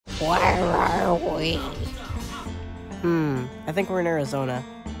Where are we? I think we're in Arizona.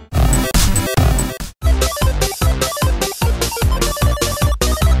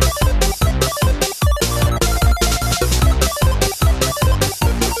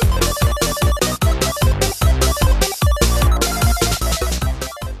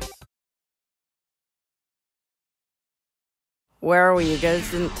 Where are we? You guys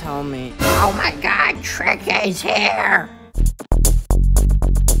didn't tell me. Oh my god, Tricky's here!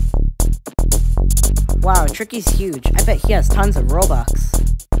 Wow, Tricky's huge. I bet he has tons of Robux.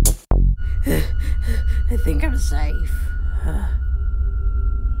 I think I'm safe.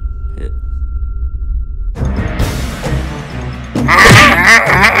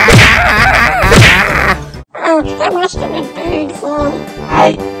 Oh, that must have been painful.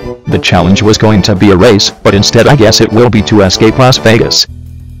 The challenge was going to be a race, but instead I guess it will be to escape Las Vegas.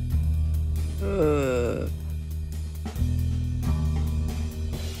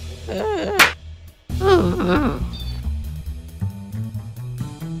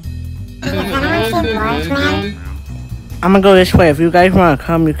 I'm gonna go this way. If you guys wanna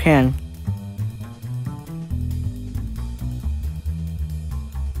come, you can.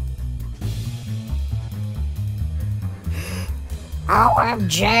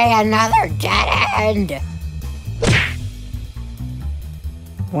 OMG, another dead end!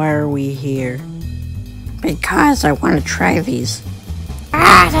 Why are we here? Because I want to try these.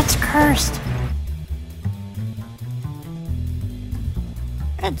 Ah, that's cursed!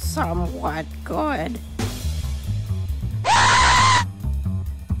 It's somewhat good.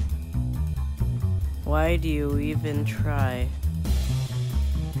 Why do you even try?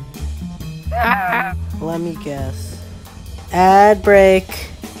 Ah. Let me guess. Ad break.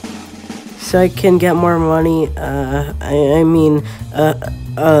 So I can get more money.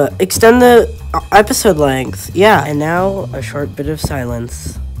 Extend the episode length. Yeah, and now a short bit of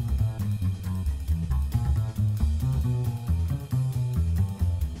silence.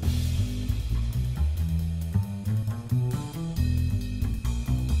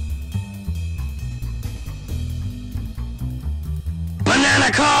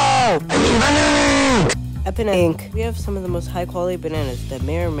 Banana call! Banana! Inc. We have some of the most high-quality bananas that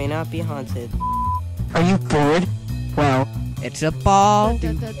may or may not be haunted. Are you bored? Well, it's a ball.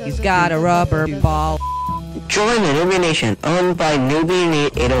 He's got a rubber ball. Join the Newbie Nation, owned by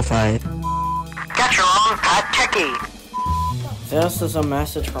Newbie805. Get your own pet Tiki. This is a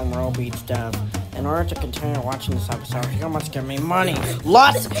message from Robeats Dev. In order to continue watching this episode, you must give me money.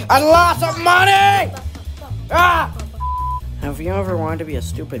 Lots and lots of money! Ah! Have you ever wanted to be a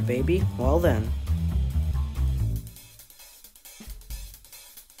stupid baby? Well then.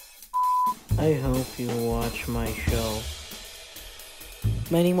 I hope you watch my show.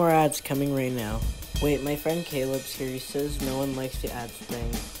 Many more ads coming right now. Wait, my friend Caleb's here. He says no one likes the ads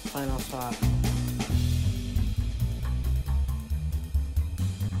thing. Fine, I'll stop.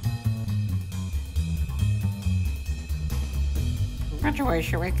 Which way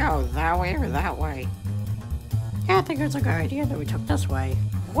should we go? That way or that way? Yeah, I think it's a good idea that we took this way.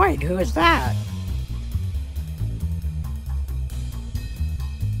 Wait, who is that?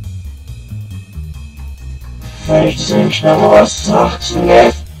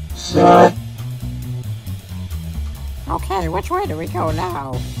 Okay, which way do we go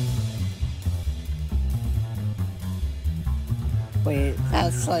now? Wait,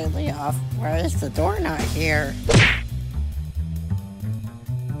 that's slightly off. Why is the door not here?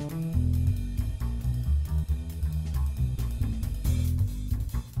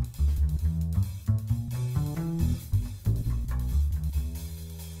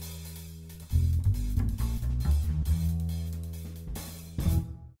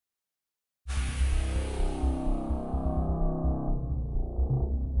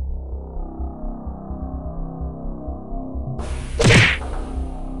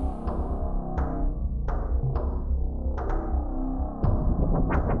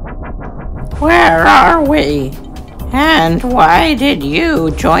 Where are we? And why did you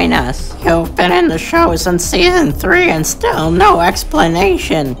join us? You've been in the show since season 3 and still no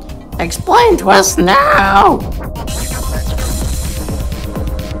explanation. Explain to us now!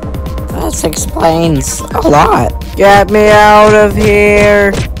 This explains a lot. Get me out of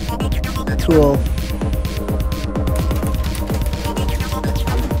here! Cool.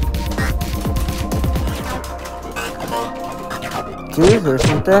 Dude, or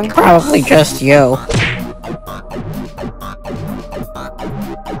something? Probably just you.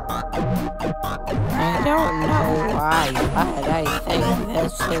 I don't know why, but I think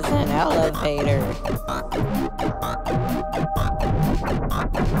this is an elevator.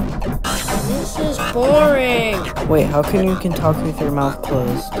 This is boring. Wait, how can you can talk with your mouth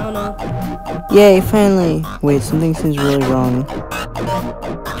closed? I don't know. Yay, finally! Wait, something seems really wrong.